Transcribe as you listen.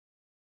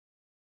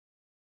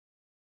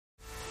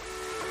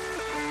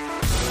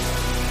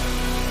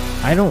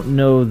I don't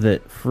know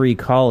that free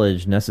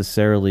college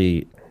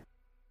necessarily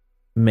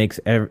makes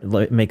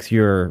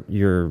your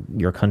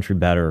country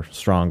better,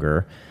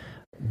 stronger,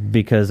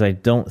 because I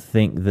don't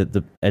think that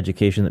the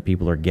education that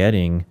people are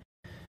getting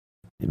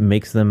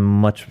makes them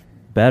much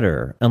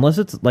better unless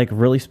it's like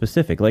really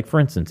specific. Like, for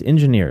instance,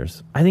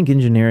 engineers. I think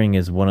engineering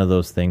is one of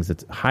those things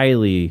that's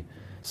highly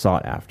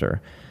sought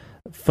after.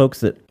 Folks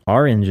that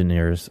are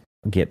engineers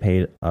get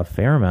paid a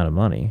fair amount of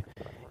money.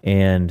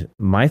 And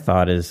my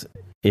thought is,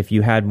 if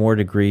you had more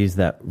degrees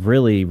that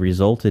really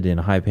resulted in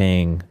high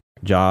paying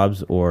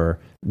jobs or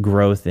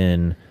growth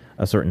in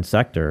a certain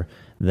sector,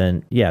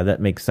 then yeah,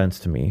 that makes sense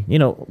to me. You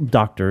know,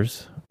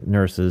 doctors,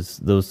 nurses,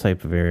 those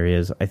type of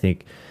areas. I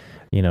think,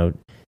 you know,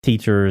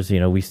 teachers, you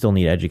know, we still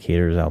need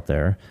educators out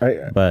there.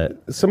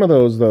 But some of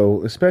those,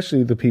 though,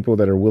 especially the people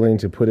that are willing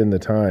to put in the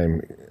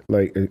time,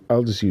 like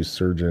I'll just use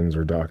surgeons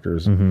or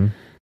doctors. Mm-hmm.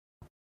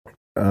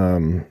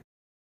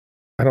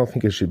 I don't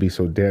think it should be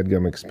so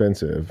dadgum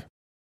expensive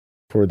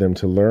for them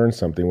to learn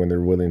something when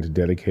they're willing to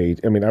dedicate.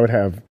 I mean, I'll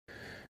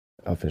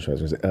finish what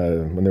I was going to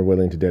say. When they're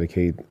willing to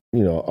dedicate,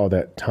 you know, all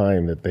that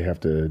time that they have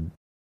to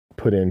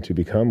put in to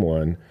become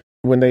one,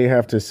 when they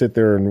have to sit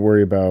there and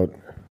worry about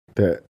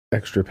the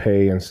extra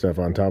pay and stuff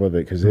on top of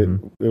it, because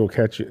it'll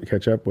catch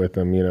up with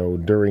them, you know,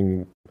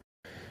 during,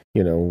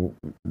 you know,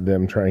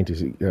 them trying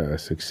to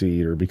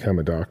succeed or become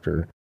a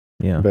doctor.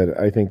 Yeah. But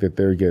I think that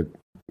they get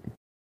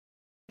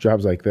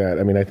jobs like that.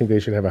 I mean, I think they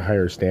should have a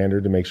higher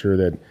standard to make sure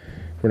that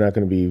we're not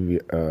going to be,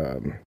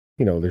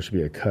 you know, there should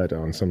be a cut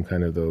on some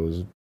kind of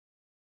those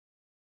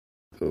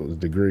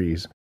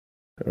degrees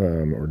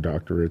or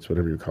doctorates,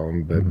 whatever you call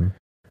them.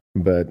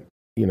 But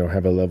you know,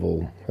 have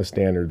a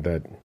standard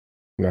that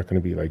I'm not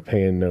going to be like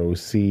paying no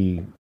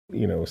C,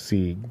 you know,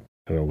 C,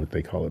 I don't know what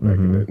they call it back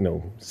in the,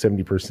 no,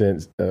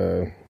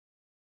 70%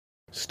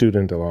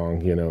 student along,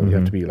 you know, you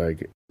have to be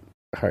like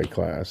high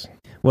class.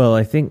 Well,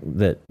 I think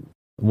that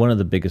one of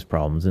the biggest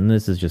problems, and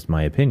this is just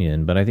my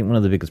opinion, but I think one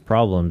of the biggest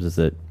problems is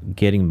that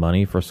getting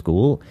money for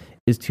school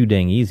is too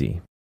dang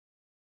easy.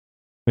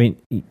 I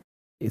mean,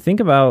 think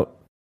about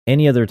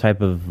any other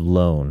type of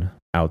loan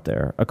out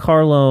there, a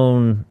car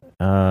loan,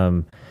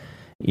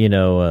 you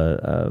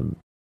know,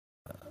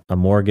 a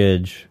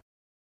mortgage,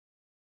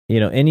 you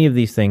know, any of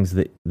these things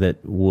that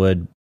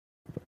would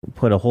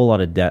put a whole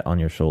lot of debt on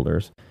your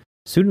shoulders.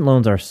 Student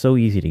loans are so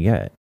easy to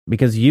get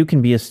because you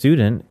can be a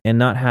student and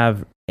not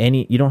have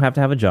any, you don't have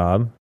to have a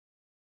job.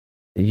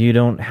 You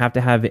don't have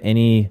to have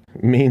any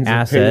means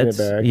assets.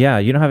 Of paying it back. Yeah,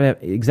 you don't have to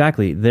have,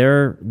 exactly.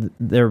 They're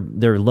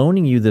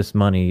loaning you this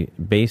money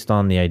based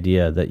on the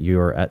idea that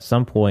you're at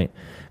some point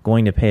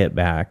going to pay it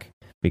back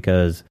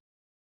because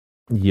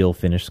you'll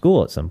finish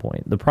school at some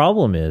point. The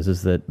problem is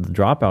that the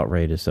dropout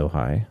rate is so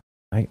high.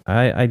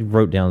 I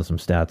wrote down some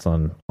stats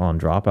on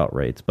dropout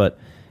rates, but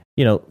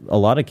you know, a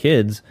lot of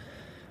kids,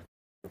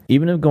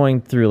 even if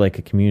going through like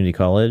a community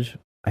college,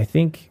 I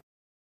think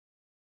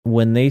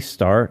when they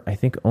start, I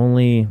think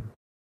only,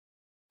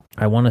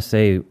 I want to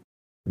say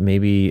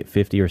maybe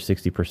 50 or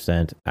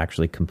 60%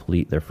 actually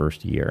complete their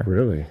first year.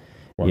 Really?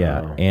 Wow.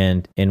 Yeah.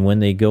 And when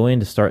they go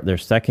in to start their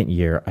second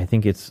year, I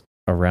think it's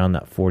around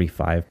that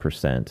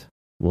 45%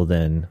 will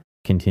then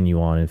continue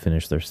on and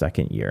finish their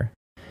second year.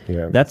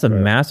 Yeah, that's a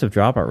massive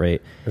dropout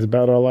rate. That's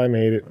about all I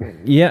made it.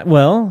 Yeah,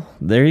 well,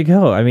 there you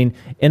go. I mean,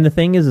 and the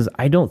thing is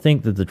I don't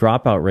think that the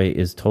dropout rate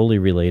is totally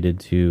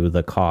related to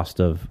the cost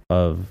of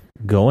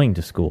going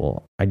to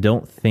school. I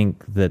don't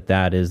think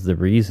that is the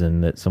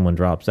reason that someone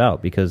drops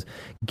out, because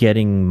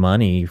getting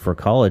money for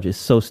college is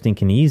so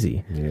stinking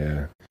easy.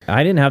 Yeah.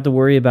 I didn't have to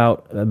worry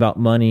about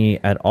money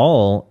at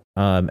all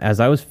as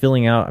I was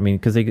filling out. I mean,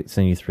 because they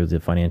send you through the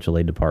financial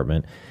aid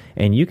department,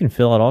 and you can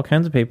fill out all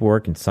kinds of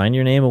paperwork and sign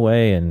your name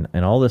away and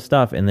all this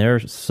stuff, and they're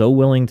so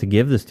willing to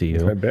give this to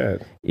you. I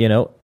bet. You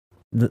know,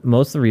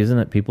 most of the reason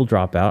that people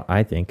drop out,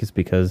 I think, is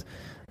because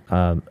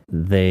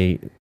the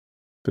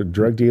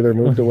drug dealer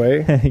moved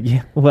away.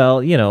 Yeah,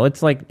 well, you know,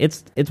 it's like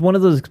it's one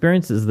of those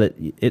experiences that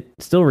it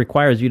still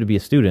requires you to be a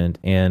student,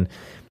 and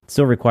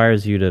still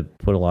requires you to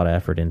put a lot of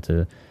effort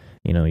into,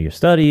 you know, your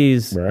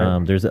studies.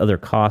 Right. There's other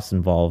costs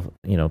involved,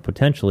 you know,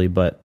 potentially,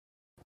 but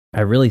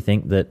I really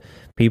think that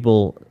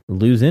people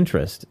lose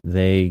interest.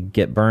 They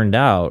get burned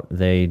out.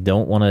 They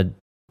don't want to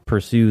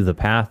pursue the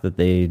path that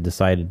they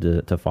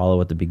decided to follow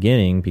at the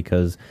beginning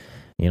because,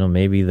 you know,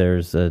 maybe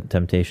there's a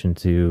temptation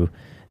to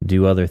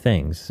do other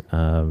things,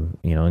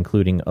 you know,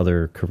 including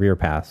other career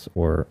paths,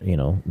 or, you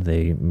know,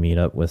 they meet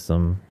up with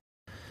some,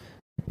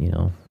 you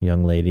know,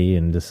 young lady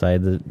and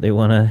decide that they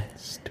want to...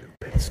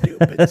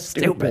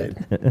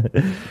 Stupid.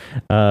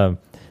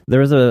 There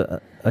was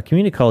a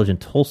community college in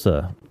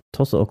Tulsa,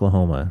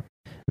 Oklahoma,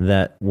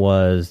 that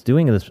was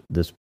doing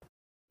this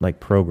like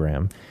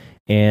program,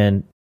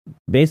 and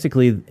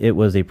basically it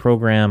was a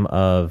program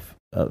of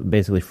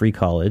basically free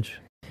college,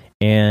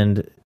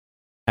 and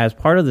as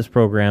part of this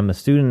program, a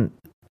student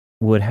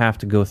would have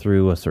to go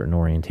through a certain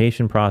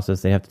orientation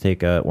process. They have to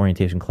take a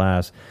orientation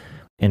class,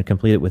 and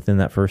complete it within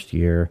that first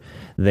year.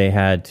 They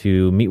had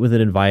to meet with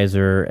an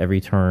advisor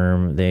every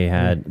term. They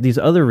had these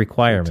other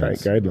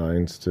requirements. Tight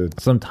guidelines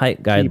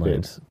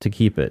to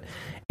keep it.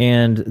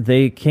 And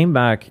they came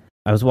back.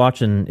 I was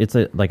watching, it's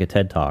like a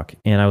TED Talk,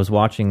 and I was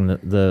watching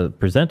the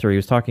presenter. He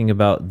was talking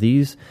about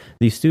these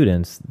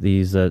students,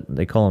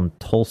 they call them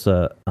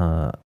Tulsa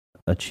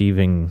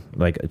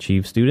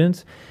achieve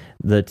students.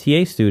 The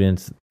TA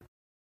students,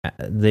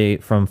 they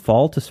from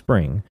fall to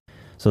spring,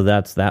 so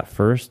that's that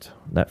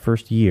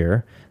first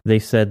year, they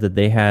said that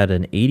they had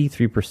an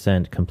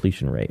 83%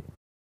 completion rate.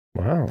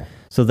 Wow.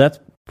 So that's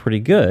pretty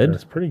good.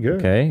 That's pretty good.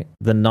 Okay.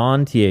 The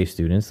non-TA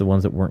students, the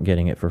ones that weren't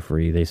getting it for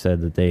free, they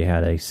said that they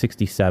had a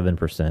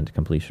 67%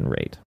 completion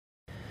rate,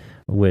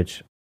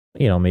 which,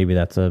 maybe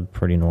that's a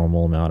pretty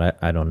normal amount.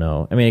 I don't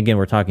know. I mean, again,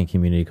 we're talking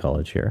community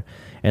college here.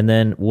 And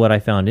then what I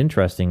found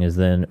interesting is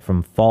then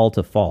from fall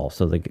to fall,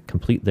 so they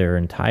complete their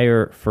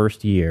entire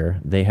first year,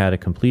 they had a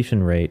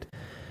completion rate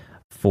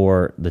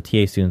for the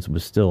TA students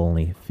was still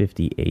only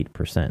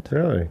 58%.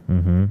 Really?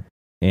 Mm-hmm.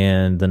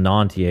 And the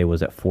non-TA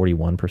was at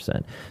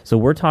 41%. So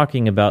we're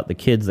talking about the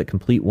kids that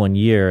complete 1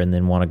 year and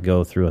then want to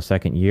go through a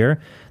second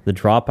year. The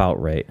dropout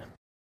rate,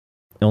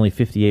 only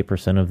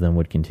 58% of them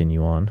would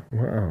continue on.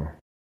 Wow.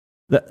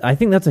 I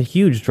think that's a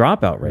huge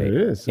dropout rate.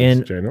 It is. And,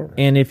 it's general.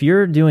 and if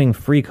you're doing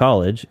free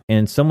college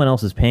and someone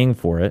else is paying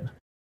for it,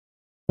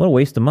 what a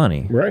waste of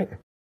money. Right.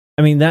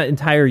 I mean, that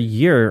entire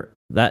year,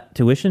 that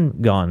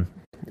tuition gone.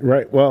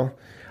 Right. Well,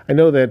 I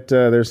know that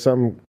there's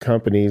some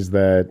companies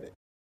that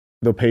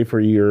they'll pay for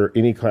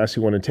any class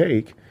you want to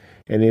take,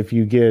 and if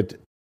you get,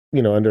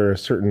 under a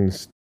certain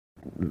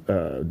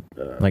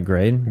like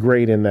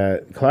grade in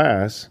that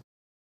class,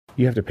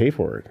 you have to pay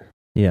for it.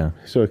 Yeah.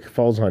 So it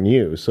falls on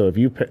you. So if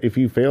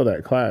you fail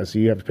that class,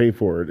 you have to pay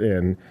for it,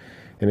 and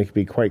it can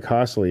be quite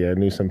costly. I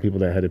knew some people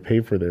that had to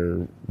pay for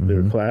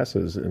their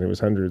classes, and it was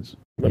hundreds.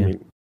 I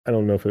mean, I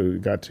don't know if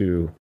it got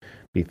to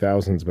be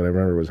thousands, but I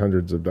remember it was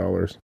hundreds of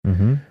dollars.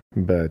 Mm-hmm.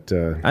 But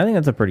I think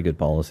that's a pretty good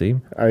policy.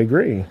 I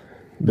agree.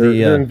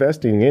 They're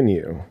investing in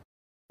you.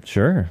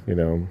 Sure.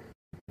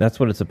 That's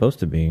what it's supposed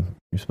to be.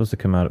 You're supposed to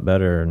come out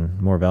better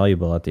and more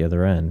valuable at the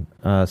other end.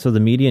 So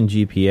the median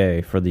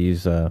GPA for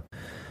these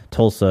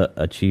Tulsa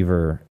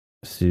Achiever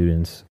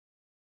students,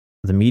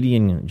 the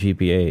median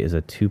GPA is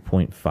a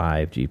 2.5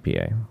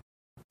 GPA.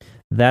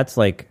 That's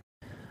like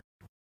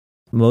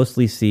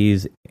mostly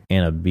C's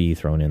and a B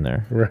thrown in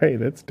there. Right,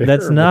 that's terrible.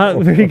 That's not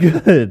very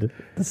good.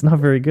 That's not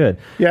very good.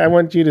 Yeah, I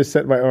want you to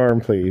set my arm,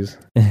 please.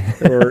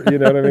 Or, you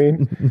know what I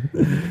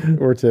mean?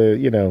 Or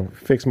to,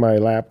 fix my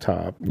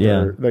laptop. Yeah.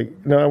 Or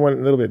no, I want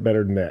a little bit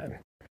better than that.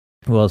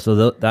 Well,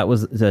 so that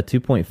was a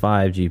 2.5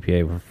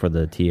 GPA for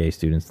the TA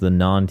students. The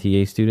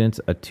non-TA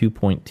students, a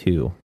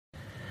 2.2.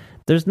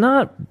 There's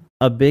not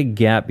a big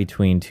gap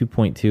between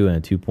 2.2 and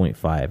a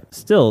 2.5.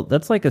 Still,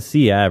 that's like a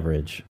C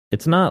average.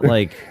 It's not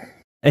like...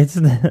 that's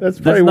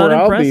probably not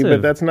where impressive. I'll be,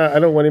 but that's not. I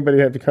don't want anybody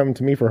to have to come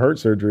to me for heart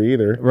surgery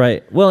either.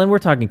 Right. Well, and we're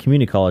talking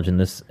community college in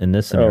this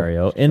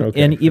scenario, and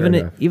even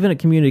at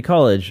community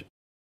college,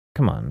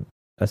 come on,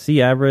 a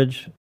C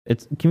average.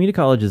 Community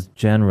college is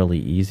generally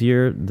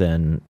easier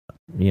than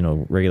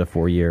regular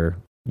 4-year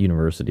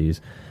universities.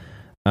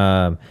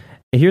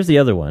 Here's the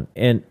other one,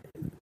 and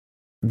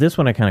this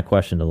one I kind of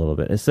questioned a little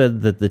bit. It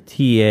said that the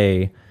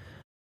TA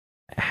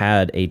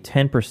had a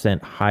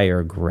 10%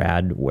 higher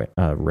grad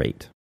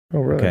rate. Oh,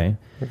 really?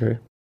 Okay.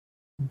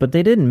 But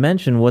they didn't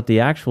mention what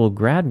the actual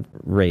grad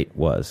rate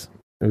was.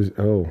 It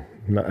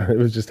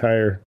was just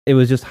higher. It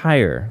was just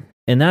higher.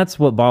 And that's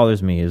what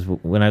bothers me is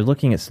when I'm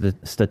looking at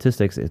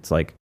statistics, it's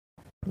like,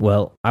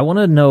 well, I want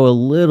to know a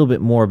little bit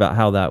more about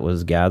how that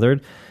was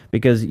gathered,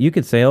 because you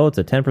could say, oh, it's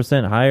a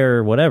 10% higher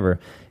or whatever.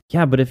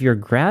 Yeah, but if your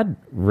grad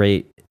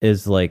rate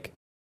is like,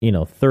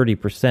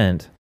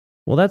 30%,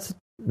 well, that's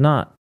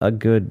not a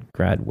good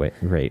grad rate,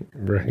 right?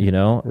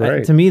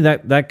 Right. To me,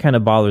 that kind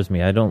of bothers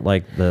me. I don't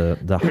like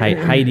the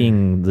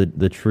hiding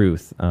the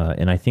truth,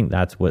 and I think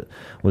that's what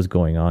was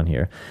going on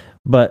here.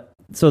 But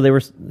so they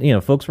were,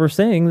 folks were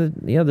saying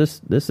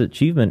that this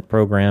achievement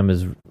program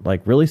is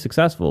like really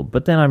successful.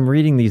 But then I'm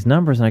reading these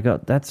numbers and I go,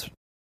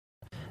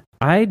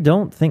 I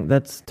don't think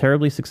that's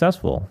terribly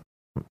successful.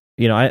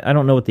 I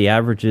don't know what the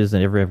average is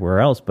and everywhere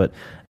else, but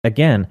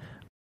again,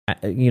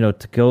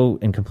 to go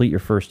and complete your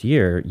first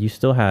year, you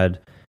still had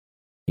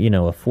a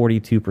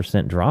 42%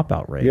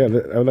 dropout rate. Yeah,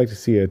 I would like to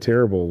see a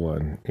terrible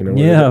one.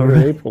 Where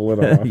they pull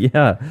it off.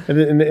 Yeah,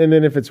 and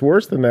then if it's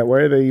worse than that, why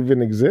are they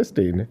even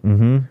existing?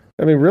 Mm-hmm.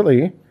 I mean,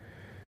 really?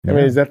 Yeah. I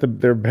mean, is that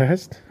their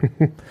best?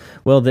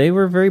 Well, they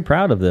were very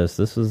proud of this.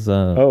 This was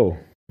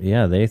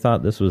yeah, they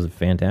thought this was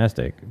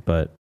fantastic,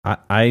 but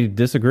I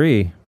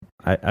disagree.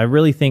 I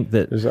really think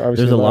that there's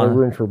a lot of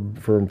room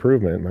for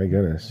improvement. My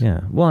goodness.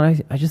 Yeah. Well,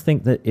 I just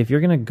think that if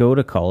you're going to go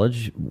to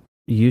college,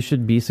 you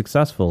should be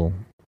successful.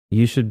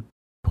 You should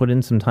put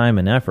in some time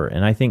and effort.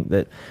 And I think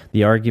that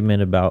the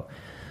argument about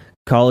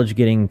college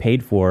getting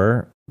paid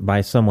for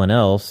by someone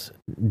else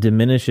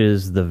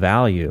diminishes the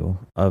value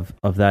of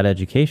that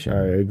education.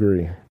 I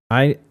agree.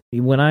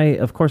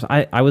 of course,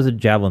 I was a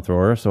javelin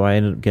thrower, so I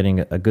ended up getting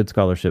a good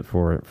scholarship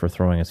for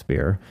throwing a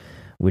spear,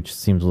 which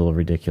seems a little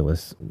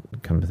ridiculous,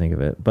 come to think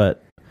of it.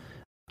 But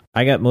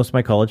I got most of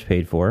my college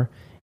paid for,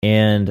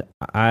 and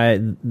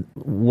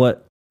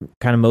what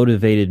kind of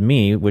motivated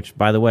me, which,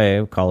 by the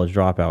way, college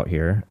dropout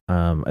here.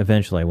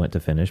 Eventually, I went to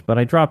finish, but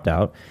I dropped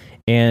out,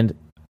 and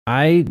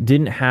I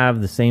didn't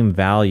have the same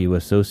value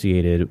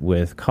associated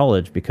with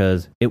college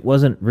because it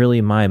wasn't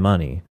really my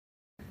money.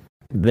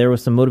 There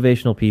was some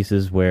motivational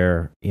pieces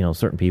where,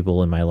 certain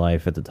people in my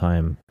life at the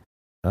time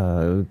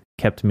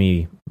kept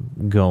me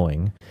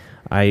going.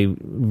 I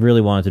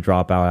really wanted to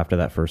drop out after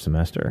that first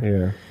semester.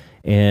 Yeah.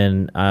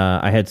 And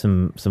I had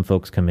some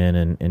folks come in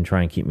and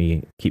try and keep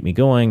me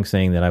going,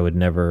 saying that I would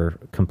never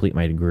complete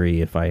my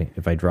degree if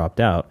I dropped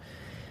out.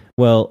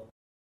 Well,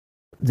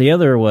 the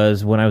other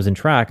was when I was in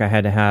track, I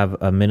had to have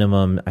a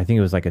minimum, I think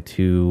it was like a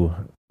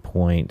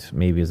 2.0,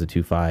 maybe it was a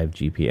 2.5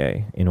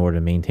 GPA in order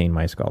to maintain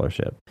my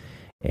scholarship.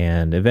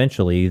 And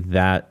eventually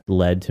that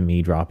led to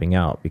me dropping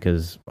out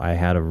because I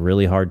had a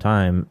really hard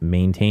time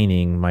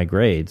maintaining my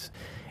grades.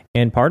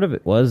 And part of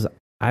it was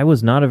I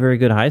was not a very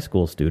good high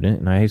school student,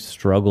 and I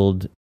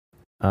struggled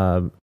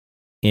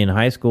in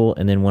high school.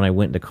 And then when I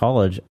went to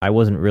college, I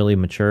wasn't really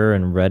mature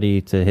and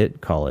ready to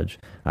hit college.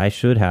 I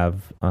should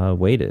have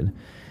waited,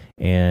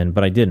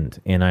 but I didn't,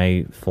 and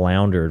I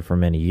floundered for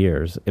many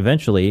years.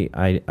 Eventually,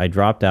 I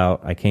dropped out.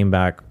 I came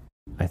back.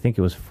 I think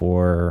it was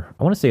 4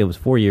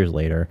 years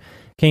later.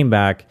 Came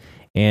back,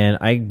 and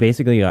I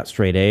basically got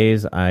straight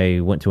A's. I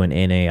went to an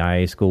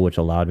NAIA school, which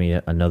allowed me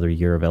another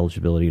year of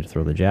eligibility to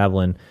throw the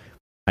javelin.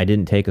 I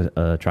didn't take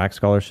a track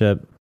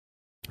scholarship.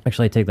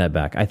 Actually, I take that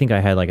back. I think I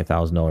had like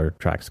 $1,000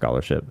 track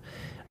scholarship,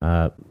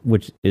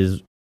 which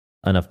is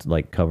enough to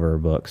like cover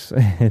books.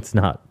 It's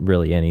not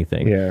really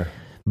anything. Yeah.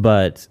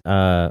 But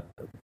I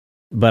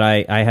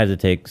had to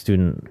take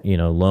student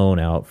loan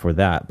out for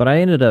that. But I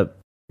ended up,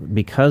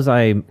 because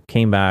I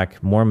came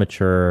back more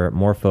mature,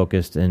 more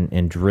focused,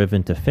 and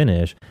driven to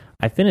finish,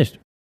 I finished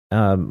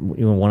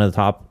one of the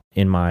top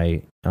in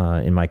my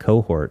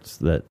cohorts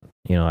that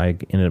I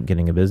ended up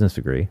getting a business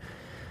degree.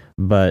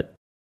 But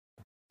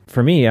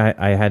for me,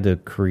 I had to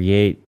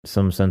create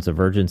some sense of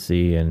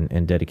urgency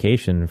and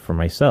dedication for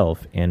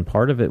myself, and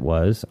part of it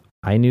was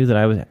I knew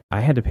that I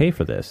had to pay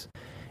for this,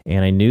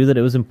 and I knew that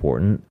it was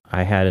important.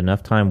 I had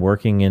enough time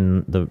working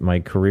in my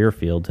career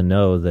field to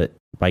know that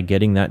by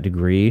getting that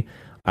degree,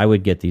 I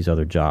would get these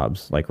other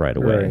jobs like right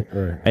away.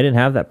 Right. I didn't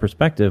have that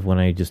perspective when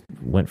I just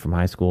went from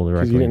high school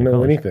directly. You didn't know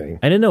college. anything.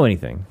 I didn't know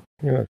anything.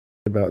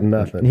 About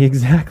nothing.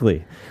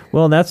 Exactly.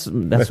 Well, that's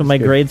what my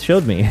grades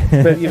showed me.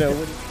 But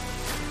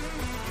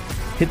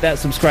hit that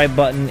subscribe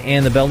button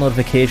and the bell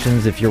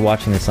notifications if you're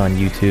watching this on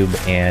YouTube.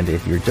 And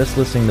if you're just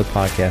listening to the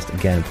podcast,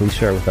 again, please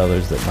share it with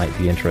others that might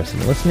be interested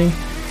in listening.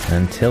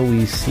 Until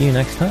we see you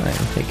next time,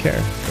 take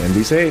care. And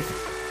be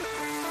safe.